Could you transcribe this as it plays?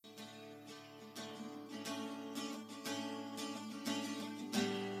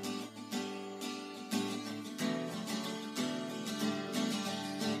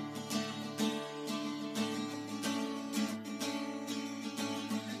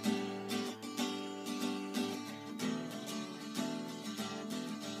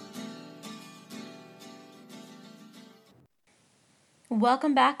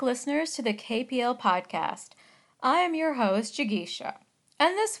Welcome back, listeners, to the KPL podcast. I am your host, Jagisha,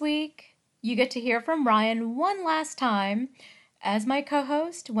 and this week you get to hear from Ryan one last time as my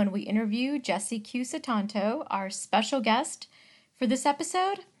co-host when we interview Jesse Q. Satanto, our special guest for this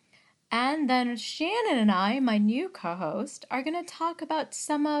episode. And then Shannon and I, my new co-host, are going to talk about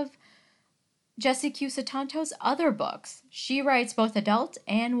some of Jesse Q. Satanto's other books. She writes both adult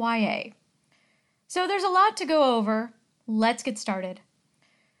and YA. So there's a lot to go over. Let's get started.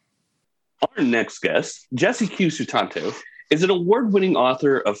 Our next guest, Jesse Q. Sutanto, is an award-winning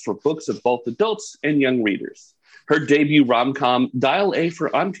author for books of both adults and young readers. Her debut rom-com, Dial A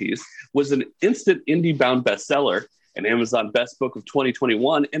for Aunties, was an instant indie-bound bestseller, an Amazon Best Book of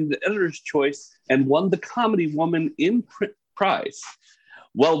 2021, and the Editor's Choice, and won the Comedy Woman in Print prize.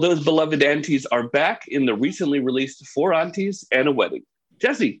 Well, those beloved aunties are back in the recently released Four Aunties and a Wedding.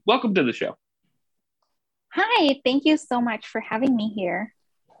 Jesse, welcome to the show. Hi, thank you so much for having me here.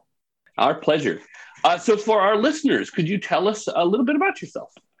 Our pleasure. So for our listeners, could you tell us a little bit about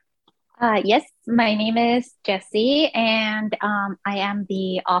yourself? Yes, my name is Jessie, and I am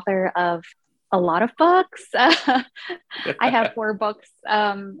the author of a lot of books. I have 4 books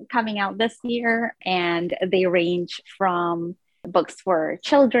coming out this year, and they range from books for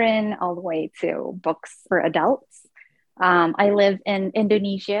children all the way to books for adults. I live in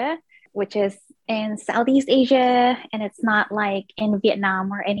Indonesia, which is in Southeast Asia, and it's not like in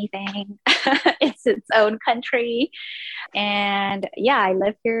Vietnam or anything. It's its own country. And yeah, I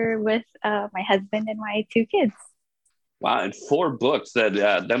live here with my husband and my 2 kids. Wow, and 4 books.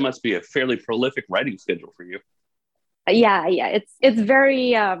 That must be a fairly prolific writing schedule for you. Yeah, it's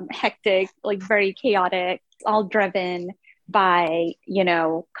very hectic, like very chaotic, all driven by,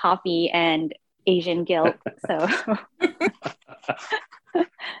 coffee and Asian guilt. So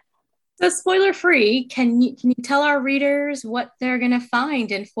So spoiler free, can you tell our readers what they're going to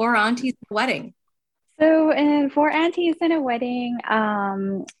find in Four Aunties and a Wedding? So in Four Aunties and a Wedding,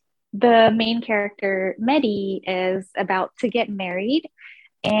 the main character, Mehdi, is about to get married.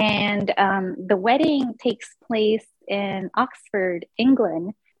 And the wedding takes place in Oxford,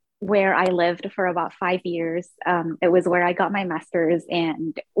 England, where I lived for about 5 years. It was where I got my master's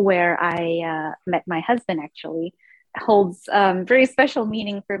and where I met my husband, actually. It holds very special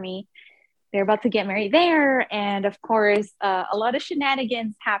meaning for me. They're about to get married there. And of course, a lot of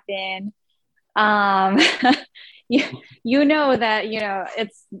shenanigans happen. You know that,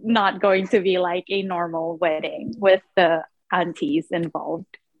 it's not going to be like a normal wedding with the aunties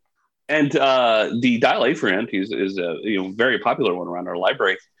involved. And the Dial A for Aunties is a very popular one around our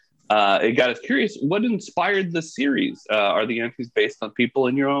library. It got us curious. What inspired the series? Are the aunties based on people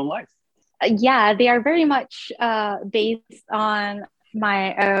in your own life? Yeah, they are very much based on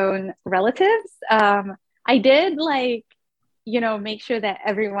my own relatives. I did make sure that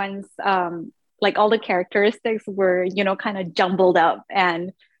everyone's all the characteristics were, kind of jumbled up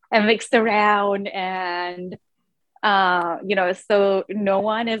and mixed around and, so no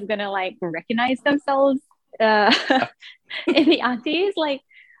one is going to recognize themselves in the aunties.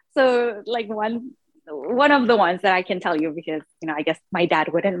 One of the ones that I can tell you, because, I guess my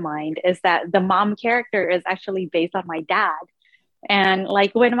dad wouldn't mind, is that the mom character is actually based on my dad. And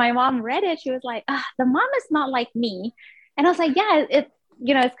when my mom read it, she was like, the mom is not like me. And I was like, yeah, it's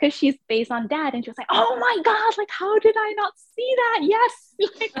because she's based on dad. And she was like, oh my God, how did I not see that? Yes,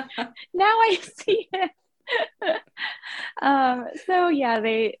 now I see it. So yeah,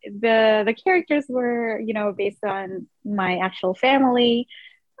 the characters were, based on my actual family.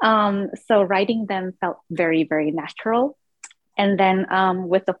 So writing them felt very, very natural. And then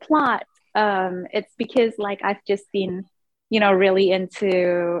with the plot, it's because I've just been, really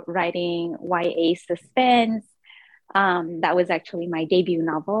into writing YA suspense. That was actually my debut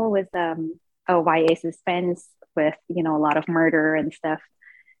novel, was a YA suspense with, a lot of murder and stuff.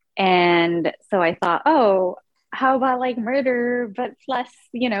 And so I thought, oh, how about murder, but plus,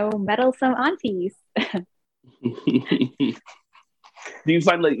 meddlesome aunties? Do you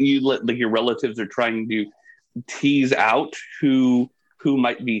find your relatives are trying to tease out who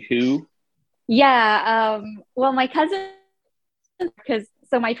might be who? Yeah. Well, my cousins,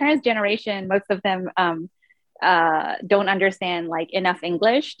 so my parents' generation, most of them don't understand enough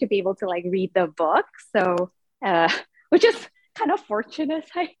English to be able to read the book. So, which is kind of fortunate,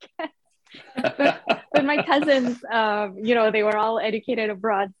 I guess. But my cousins, they were all educated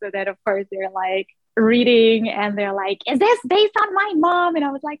abroad. So that, of course, they're reading and they're like, is this based on my mom? And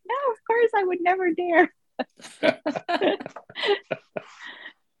I was like, no, of course, I would never dare.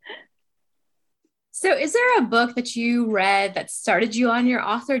 So So is there a book that you read that started you on your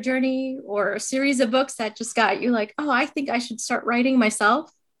author journey, or a series of books that just got you like, oh, I think I should start writing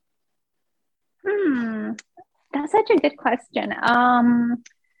myself? Hmm, that's such a good question.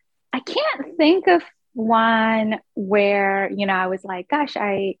 I can't think of one where, I was like, gosh,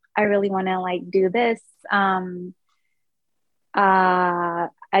 I really want to like do this. I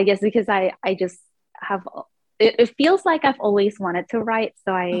guess because I just have it feels like I've always wanted to write,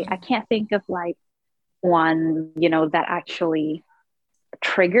 so I Mhm. can't think of like one, that actually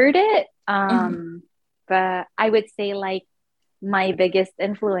triggered it. Mhm. But I would say like my biggest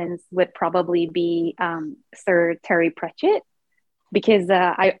influence would probably be Sir Terry Pratchett, because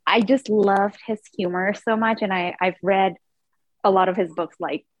I just loved his humor so much, and I've read a lot of his books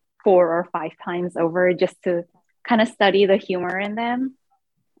like 4 or 5 times over just to kind of study the humor in them.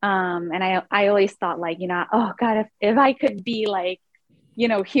 And I always thought like, oh God, if I could be like,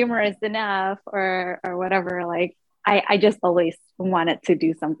 humorous enough or whatever, like I just always wanted to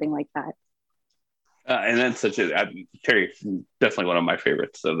do something like that. And that's Terry, definitely one of my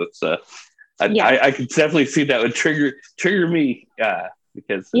favorites. So that's Yeah. I could definitely see that would trigger me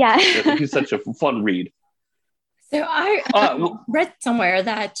because Yeah. he's such a fun read. So I Well, read somewhere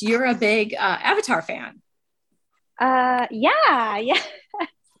that you're a big Avatar fan. Yeah, yeah.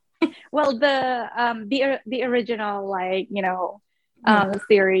 Well, the original, like, Mhm.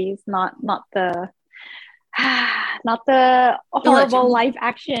 series, not the not the The horrible legend. live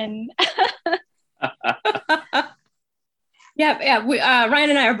action. Yeah, yeah. Ryan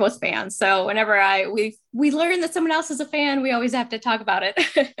and I are both fans, so whenever we learn that someone else is a fan, we always have to talk about it.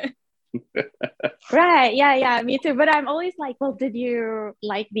 Right, yeah, yeah, me too. But I'm always like, well, did you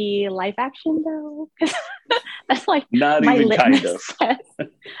like the live action though? That's like not my even kind litmus of. test.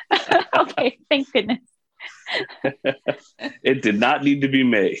 Okay, thank goodness. It did not need to be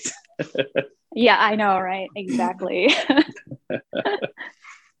made. Yeah, I know, right? Exactly.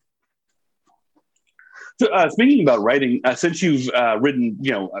 So, speaking about writing, since you've written,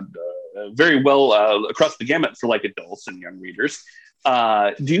 very well across the gamut for like adults and young readers,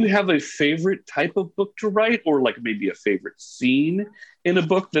 do you have a favorite type of book to write, or like maybe a favorite scene in a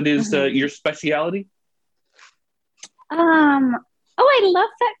book that is Mhm. your speciality? Oh, I love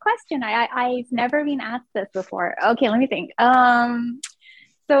that question. I've never been asked this before. Okay, let me think.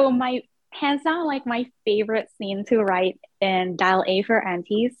 So my hands down, like my favorite scene to write in Dial A for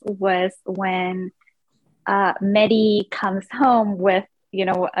Aunties was when Medi comes home with,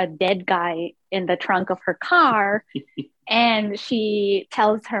 a dead guy in the trunk of her car, and she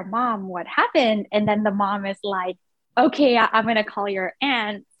tells her mom what happened, and then the mom is like, "Okay, I'm gonna call your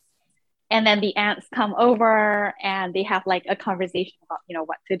aunt." And then the aunts come over and they have like a conversation about,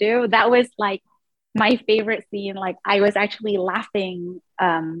 what to do. That was like my favorite scene. Like I was actually laughing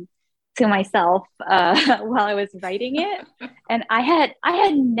to myself while I was writing it, and I had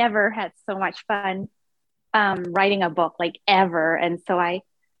never had so much fun writing a book like ever. And so I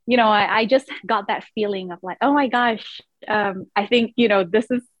just got that feeling of like, oh my gosh, I think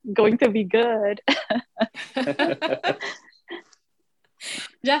this is going to be good.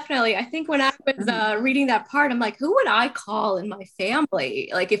 Definitely. I think when I was Mhm. reading that part, I'm like, who would I call in my family?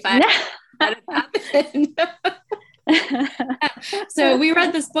 Like if I had it happen. So we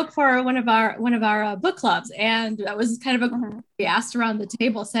read this book for one of our book clubs, and that was kind of a Mhm. we asked around the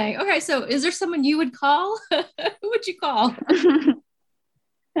table saying, okay, so is there someone you would call? Who would you call?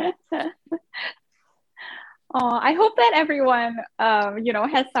 Oh, I hope that everyone,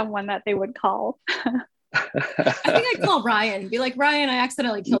 has someone that they would call. I think I'd call Ryan, be like, Ryan, I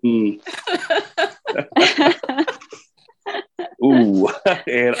accidentally killed Mm, you. ooh,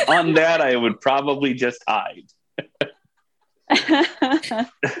 and on that, I would probably just hide.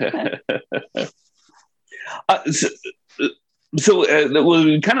 So, well,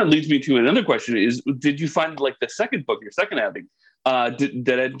 it kind of leads me to another question: Is did you find like the second book, your second outing, did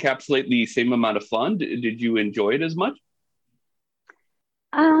it encapsulate the same amount of fun? Did you enjoy it as much?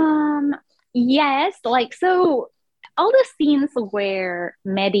 Um, yes, like so all the scenes where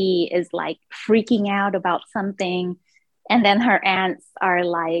Medi is like freaking out about something, and then her aunts are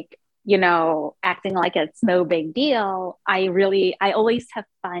like, acting like it's no big deal. I always have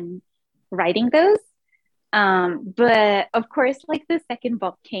fun writing those. But of course, like the second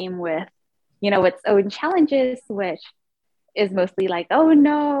book came with, its own challenges, which is mostly like, oh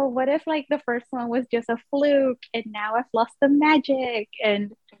no, what if like the first one was just a fluke and now I've lost the magic?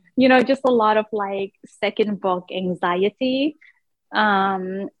 And, just a lot of like second book anxiety.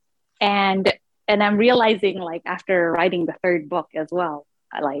 Um, and and I'm realizing like after writing the third book as well,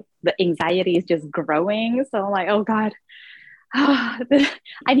 like the anxiety is just growing. So I'm like, oh God,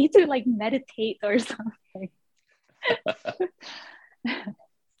 I need to like meditate or something.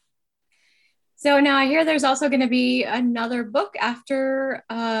 So now I hear there's also going to be another book after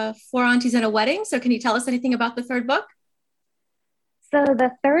Four Aunties and a Wedding. So can you tell us anything about the third book? So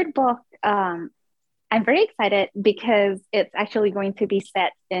the third book, I'm very excited because it's actually going to be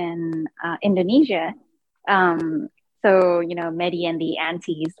set in Indonesia. So you know, Medi and the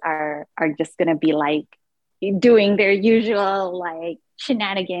aunties are just gonna be like doing their usual like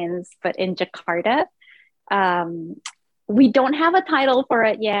shenanigans, but in Jakarta. Um, we don't have a title for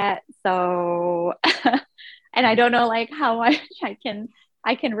it yet, so and I don't know like how much I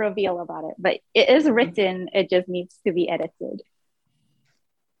can reveal about it, but it is written. It just needs to be edited.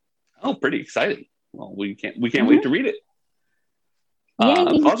 Oh, pretty exciting. Well, we can't wait to Mm-hmm. read it.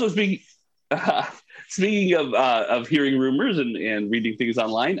 Yay! Also, speaking of hearing rumors and reading things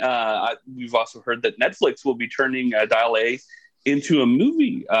online, we've also heard that Netflix will be turning Dial A into a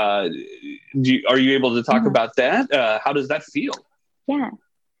movie. Are you able to talk Mhm. about that? How does that feel? Yeah.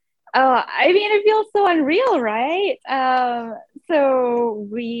 Oh, I mean, it feels so unreal, right? So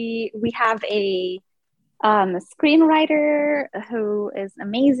we have a screenwriter who is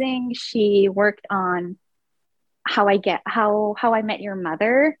amazing. She worked on how I Met Your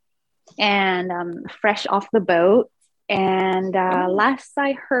Mother and Fresh Off the Boat. And Oh, last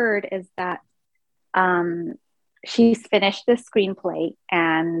I heard is that um, she's finished the screenplay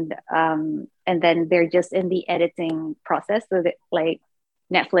and then they're just in the editing process. So that like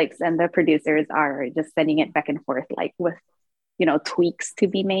Netflix and the producers are just sending it back and forth, like with tweaks to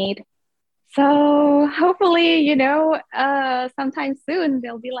be made. So hopefully, sometime soon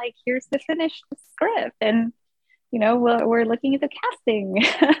they'll be like, here's the finished script, and we're looking at the casting.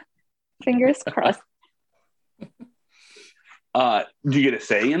 Fingers crossed. do you get a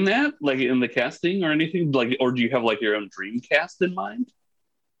say in that, like in the casting or anything, like, or do you have like your own dream cast in mind?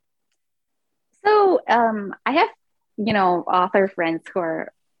 So I have, author friends who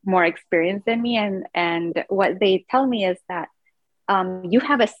are more experienced than me, and what they tell me is that you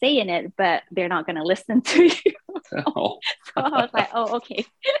have a say in it, but they're not going to listen to you. Oh, So I was like, oh, okay.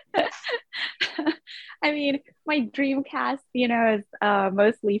 I mean, my dream cast, is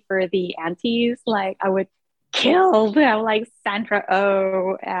mostly for the aunties. Like, I would kill to have like Sandra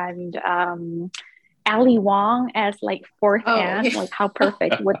Oh and Ali Wong as like fourth Oh, aunt. yeah. Like, how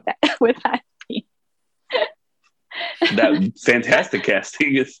perfect would that would that be? that fantastic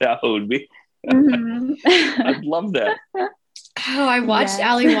casting is how it would be. Mhm. I'd love that. Oh, I watched Yes.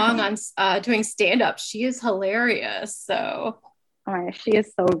 Ali Wong on doing stand up. She is hilarious. Oh my gosh, she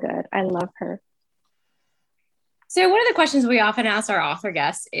is so good. I love her. So one of the questions we often ask our author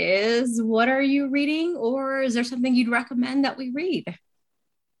guests is, what are you reading, or is there something you'd recommend that we read?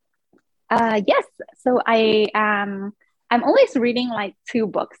 Yes. So I'm always reading like two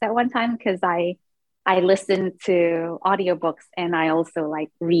books at one time because I listen to audiobooks and I also like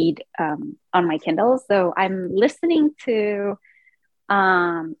read on my Kindle. So I'm listening to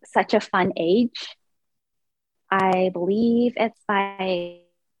Such a Fun Age. I believe it's by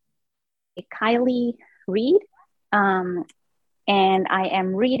Kylie Reed. Um, and I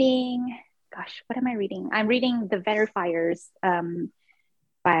am reading, gosh, what am I reading? I'm reading The Verifiers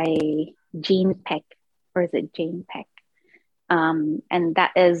by Jean Peck, or is it Jane Peck? And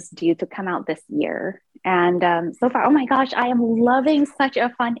that is due to come out this year. And so far, oh my gosh, I am loving Such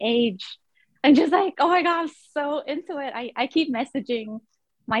a Fun Age. I'm just like, oh my gosh, so into it. I keep messaging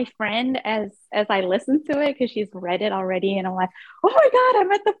my friend as I listen to it because she's read it already, and I'm like, oh my god,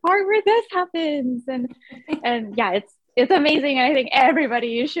 I'm at the part where this happens, and yeah, it's amazing. And I think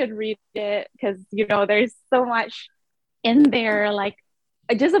everybody should read it because there's so much in there, like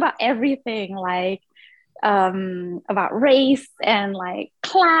just about everything, like about race and like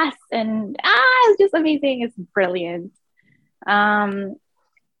class, and it's just amazing. It's brilliant. Um,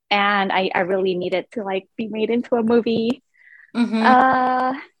 and I really need it to like be made into a movie. Mm-hmm.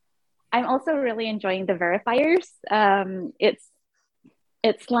 Uh, I'm also really enjoying The Verifiers.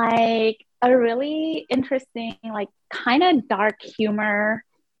 It's like a really interesting, like kind of dark humor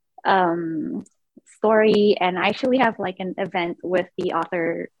um, story. And I actually have like an event with the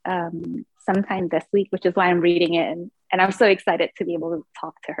author sometime this week, which is why I'm reading it. And I'm so excited to be able to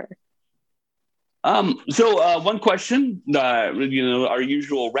talk to her. So one question, our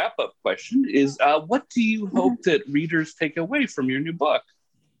usual wrap up question is, what do you Mhm. hope that readers take away from your new book?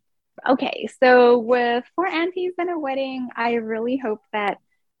 Okay, so with Four Aunties and a Wedding, I really hope that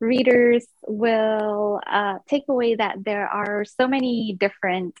readers will take away that there are so many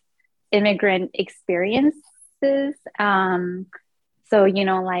different immigrant experiences. So,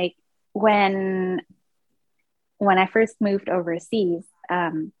 like when when I first moved overseas,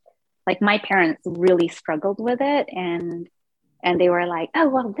 like my parents really struggled with it, and they were like, oh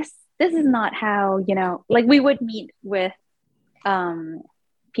well, this is not how, like we would meet with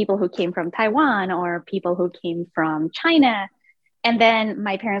people who came from Taiwan or people who came from China, and then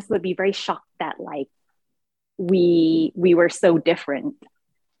my parents would be very shocked that like we were so different,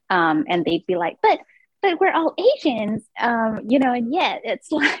 and they'd be like, but we're all Asians, and yet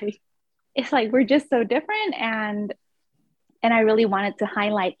it's like we're just so different, and I really wanted to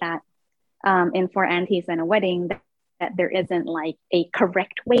highlight that, in Four Aunties and a Wedding, that there isn't like a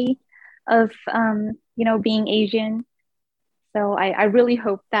correct way of being Asian. So I really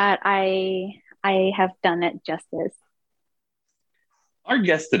hope that I have done it justice. Our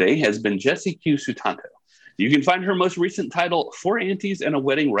guest today has been Jessie Q. Sutanto. You can find her most recent title, Four Aunties and a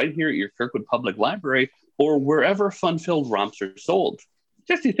Wedding, right here at your Kirkwood Public Library or wherever fun-filled romps are sold.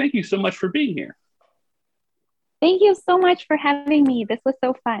 Jessie, thank you so much for being here. Thank you so much for having me. This was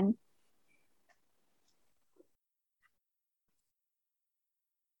so fun.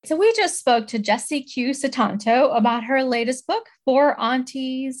 So we just spoke to Jessie Q. Sutanto about her latest book, Four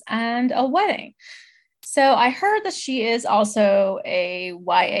Aunties and a Wedding. So I heard that she is also a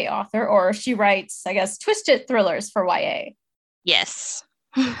YA author, or she writes, I guess, twisted thrillers for YA. Yes,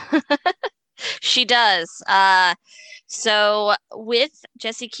 she does. So with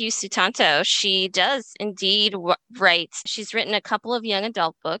Jessie Q. Sutanto, she does indeed write. She's written a couple of young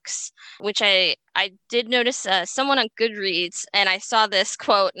adult books, which I did notice someone on Goodreads, and I saw this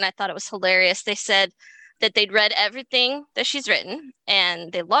quote and I thought it was hilarious. They said that they'd read everything that she's written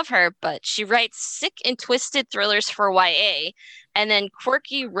and they love her, but she writes sick and twisted thrillers for YA and then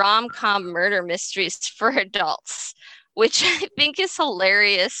quirky rom-com murder mysteries for adults, which I think is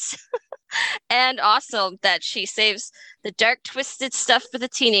hilarious. And awesome that she saves the dark, twisted stuff for the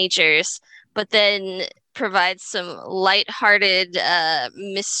teenagers, but then provides some lighthearted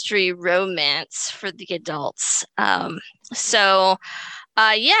mystery romance for the adults. Yeah,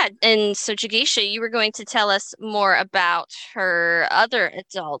 and so Jigisha, you were going to tell us more about her other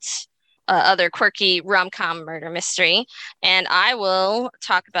other quirky rom-com murder mystery, and I will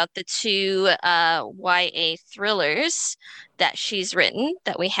talk about the two YA thrillers that she's written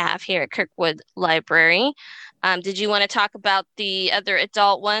that we have here at Kirkwood Library. Did you want to talk about the other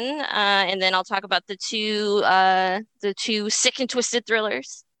adult one, and then I'll talk about the two sick and twisted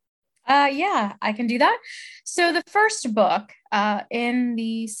thrillers? Yeah, I can do that. So the first book in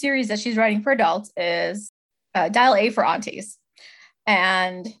the series that she's writing for adults is Dial A for Aunties.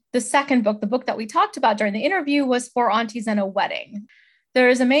 And the second book, the book that we talked about during the interview, was Four Aunties and a Wedding. There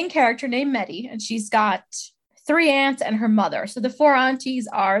is a main character named Medi, and she's got 3 aunts and her mother. So the 4 aunties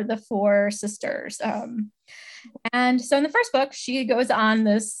are the 4 sisters. And so in the first book, she goes on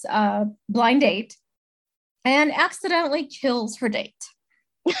this blind date and accidentally kills her date.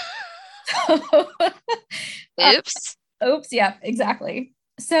 Oops. Oops. Yeah, exactly.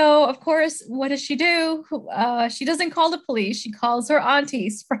 So, of course, what does she do? She doesn't call the police. She calls her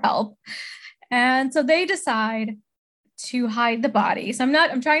aunties for help. And so they decide to hide the body. So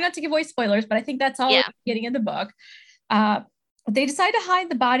I'm trying not to give away spoilers, but I think that's all we're getting in the book. They decide to hide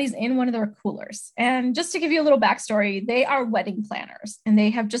the bodies in one of their coolers. And just to give you a little backstory, they are wedding planners, and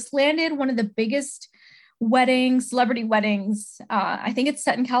they have just landed one of the biggest celebrity weddings. I think it's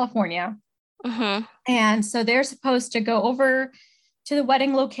set in California. Mm-hmm. And so they're supposed to go over to the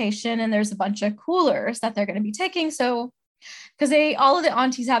wedding location, and there's a bunch of coolers that they're going to be taking. So, because all of the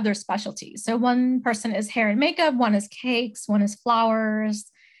aunties have their specialties. So one person is hair and makeup, one is cakes, one is flowers,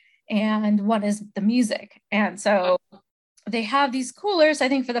 and one is the music. And so they have these coolers, I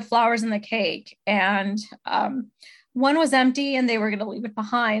think, for the flowers and the cake. And one was empty, and they were going to leave it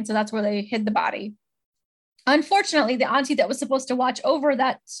behind. So that's where they hid the body. Unfortunately, the auntie that was supposed to watch over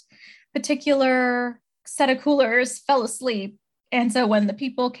that particular set of coolers fell asleep. And so when the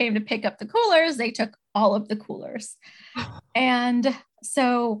people came to pick up the coolers, they took all of the coolers. And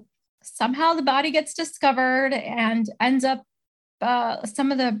so somehow the body gets discovered and ends up,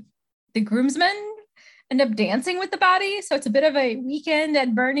 some of the groomsmen end up dancing with the body. So it's a bit of a Weekend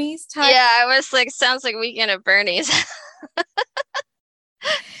at Bernie's type. Yeah, I was like, sounds like Weekend at Bernie's.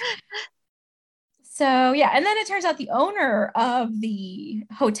 So yeah, and then it turns out the owner of the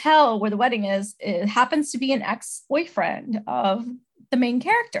hotel where the wedding is, it happens to be an ex-boyfriend of the main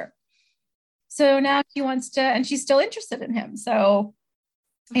character. So now she wants to, and she's still interested in him. So,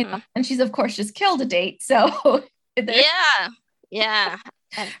 and she's of course just killed a date. So yeah,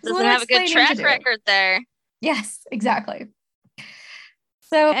 doesn't have a good track record there. Yes, exactly.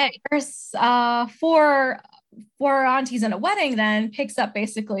 So there's four aunties and a wedding then picks up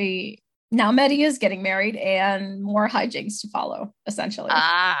basically now Mehdi is getting married and more hijinks to follow, essentially.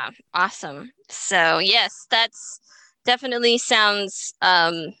 Ah, awesome. So yes, that's definitely sounds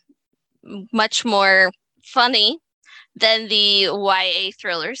much more funny than the YA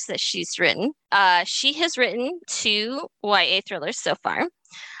thrillers that she's written. She has written 2 YA thrillers so far.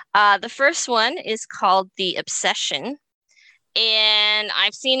 The first one is called The Obsession, and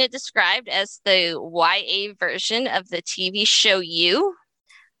I've seen it described as the YA version of the TV show You,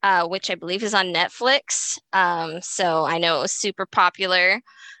 which I believe is on Netflix. So I know it was super popular.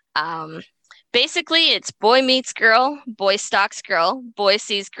 Um, Basically, it's boy meets girl, boy stalks girl, boy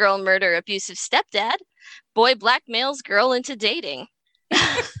sees girl murder abusive stepdad, boy blackmails girl into dating.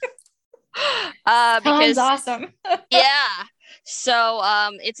 Sounds Because awesome. yeah, so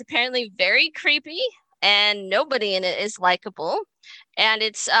it's apparently very creepy, and nobody in it is likable. And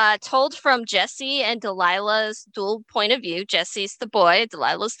it's told from Jesse and Delilah's dual point of view. Jesse's the boy,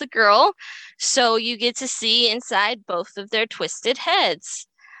 Delilah's the girl. So you get to see inside both of their twisted heads.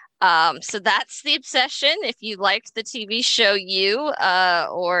 So that's The Obsession. If you liked the TV show You,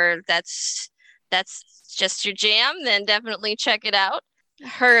 or that's just your jam, then definitely check it out.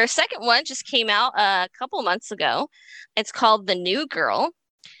 Her second one just came out a couple months ago. It's called The New Girl.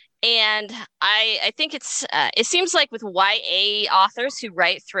 And I think it seems like with YA authors who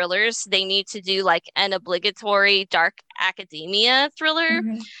write thrillers, they need to do like an obligatory dark academia thriller,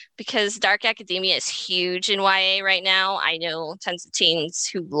 Mhm. because dark academia is huge in YA right now. I know tons of teens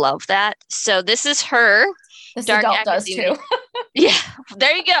who love that. So this is her This dark adult does academia. too. Yeah,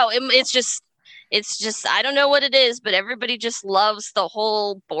 there you go. It's just I don't know what it is, but everybody just loves the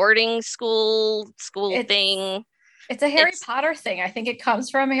whole boarding school It's thing. it's a Harry It's Potter thing. I think it comes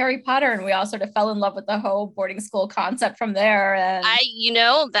from Harry Potter, and we all sort of fell in love with the whole boarding school concept from there. And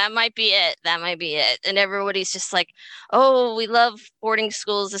that might be it. That might be it. And everybody's just like, "Oh, we love boarding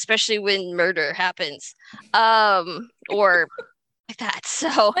schools, especially when murder happens." Or like that.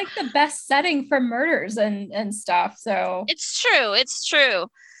 So like the best setting for murders and stuff. So it's true. It's true.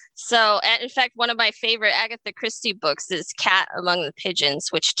 So, and in fact, one of my favorite Agatha Christie books is Cat Among the Pigeons,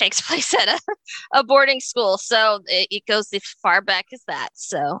 which takes place at a boarding school. So it goes as far back as that.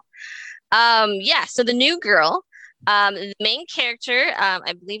 So, yeah. So the new girl, the main character,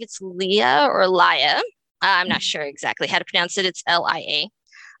 I believe it's Leah or Laya. I'm not sure exactly how to pronounce it. It's Lia.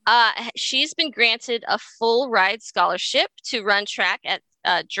 She's been granted a full ride scholarship to run track at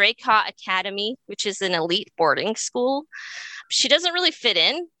Draycott Academy, which is an elite boarding school. She doesn't really fit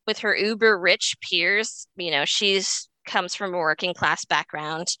in with her uber rich peers. She's comes from a working class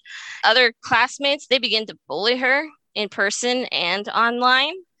background. Other classmates, they begin to bully her in person and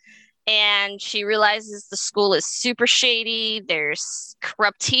online. And she realizes the school is super shady. There's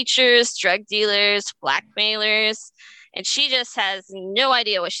corrupt teachers, drug dealers, blackmailers, and she just has no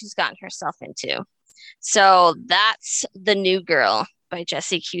idea what she's gotten herself into. So that's The New Girl by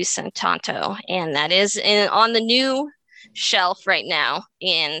Jessie Q. Santanto, and that is on the new shelf right now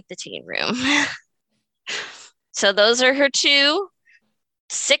in the teen room. So those are her 2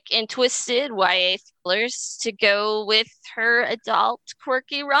 sick and twisted YA thrillers to go with her adult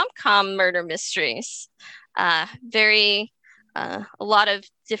quirky rom-com murder mysteries. Very a lot of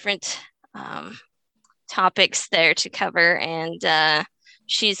different topics there to cover, and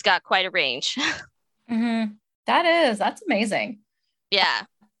she's got quite a range. mm-hmm. That's amazing. Yeah.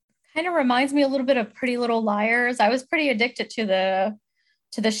 Kind of reminds me a little bit of Pretty Little Liars. I was pretty addicted to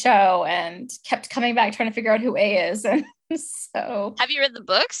the show and kept coming back trying to figure out who A is. And so have you read the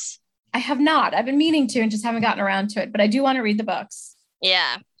books? I have not. I've been meaning to and just haven't gotten around to it, but I do want to read the books.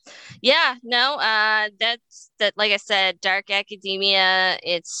 Yeah. No, that's that, like I said, dark academia,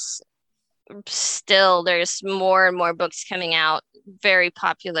 it's still, there's more and more books coming out, very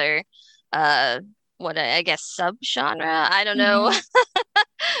popular, what I guess subgenre, I don't know.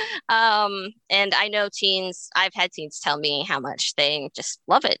 And I know I've had teens tell me how much they just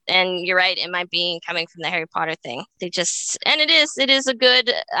love it. And you're right, it might be coming from the Harry Potter thing. And it is a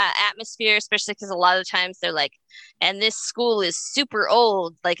good atmosphere, especially because a lot of times they're like, and this school is super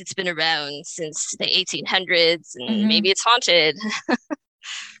old, like it's been around since the 1800s, and maybe it's haunted.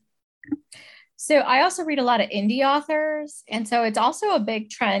 So I also read a lot of indie authors. And so it's also a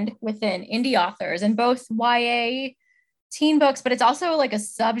big trend within indie authors in both YA teen books, but it's also like a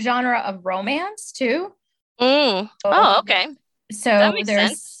subgenre of romance too. Oh, okay. So that makes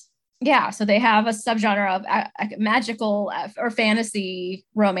sense. Yeah, so they have a subgenre of magical or fantasy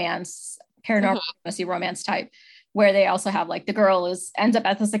romance, paranormal fantasy romance type, where they also have like the girl ends up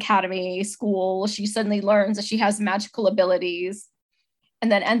at this academy school. She suddenly learns that she has magical abilities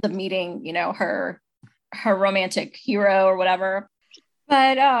and then ends up meeting, her romantic hero or whatever.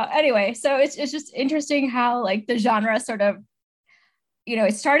 But anyway, so it's just interesting how like the genre sort of,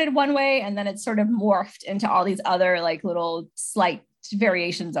 it started one way and then it sort of morphed into all these other like little slight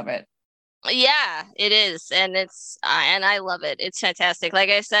variations of it. Yeah, it is, and and I love it. It's fantastic.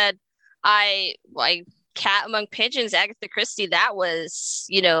 Like I said, I like Cat Among Pigeons, Agatha Christie. That was,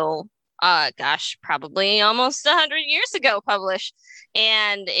 gosh, probably almost 100 years ago published,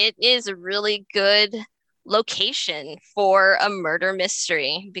 and it is a really good location for a murder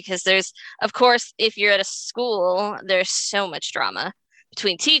mystery because there's, of course, if you're at a school, there's so much drama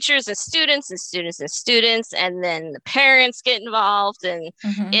between teachers and students and students and students, and then the parents get involved, and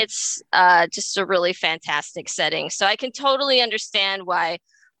it's just a really fantastic setting. So I can totally understand why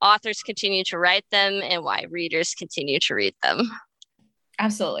authors continue to write them and why readers continue to read them.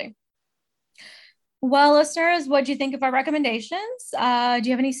 Absolutely. Well, listeners, what do you think of our recommendations? Do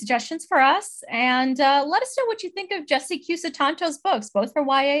you have any suggestions for us? And let us know what you think of Jessie Q. Sutanto's books, both for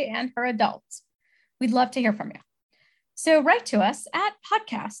YA and for adults. We'd love to hear from you. So write to us at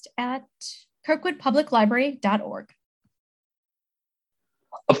podcast@kirkwoodpubliclibrary.org.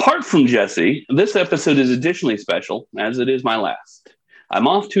 Apart from Jessie, this episode is additionally special, as it is my last. I'm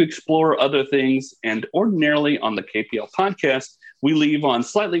off to explore other things, and ordinarily on the KPL podcast, we leave on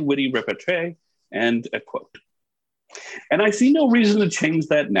slightly witty repartee and a quote. And I see no reason to change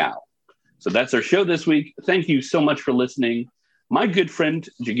that now. So that's our show this week. Thank you so much for listening. My good friend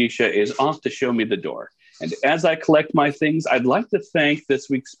Jigisha is off to show me the door. And as I collect my things, I'd like to thank this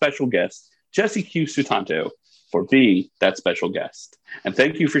week's special guest, Jessie Q. Sutanto, for being that special guest. And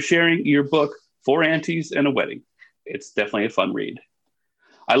thank you for sharing your book, Four Aunties and a Wedding. It's definitely a fun read.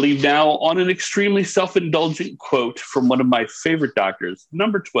 I leave now on an extremely self-indulgent quote from one of my favorite doctors,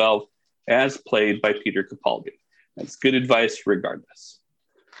 number 12, as played by Peter Capaldi. That's good advice regardless.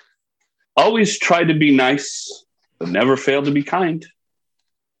 Always try to be nice, but never fail to be kind.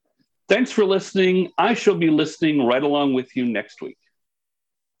 Thanks for listening. I shall be listening right along with you next week.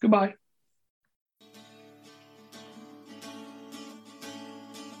 Goodbye.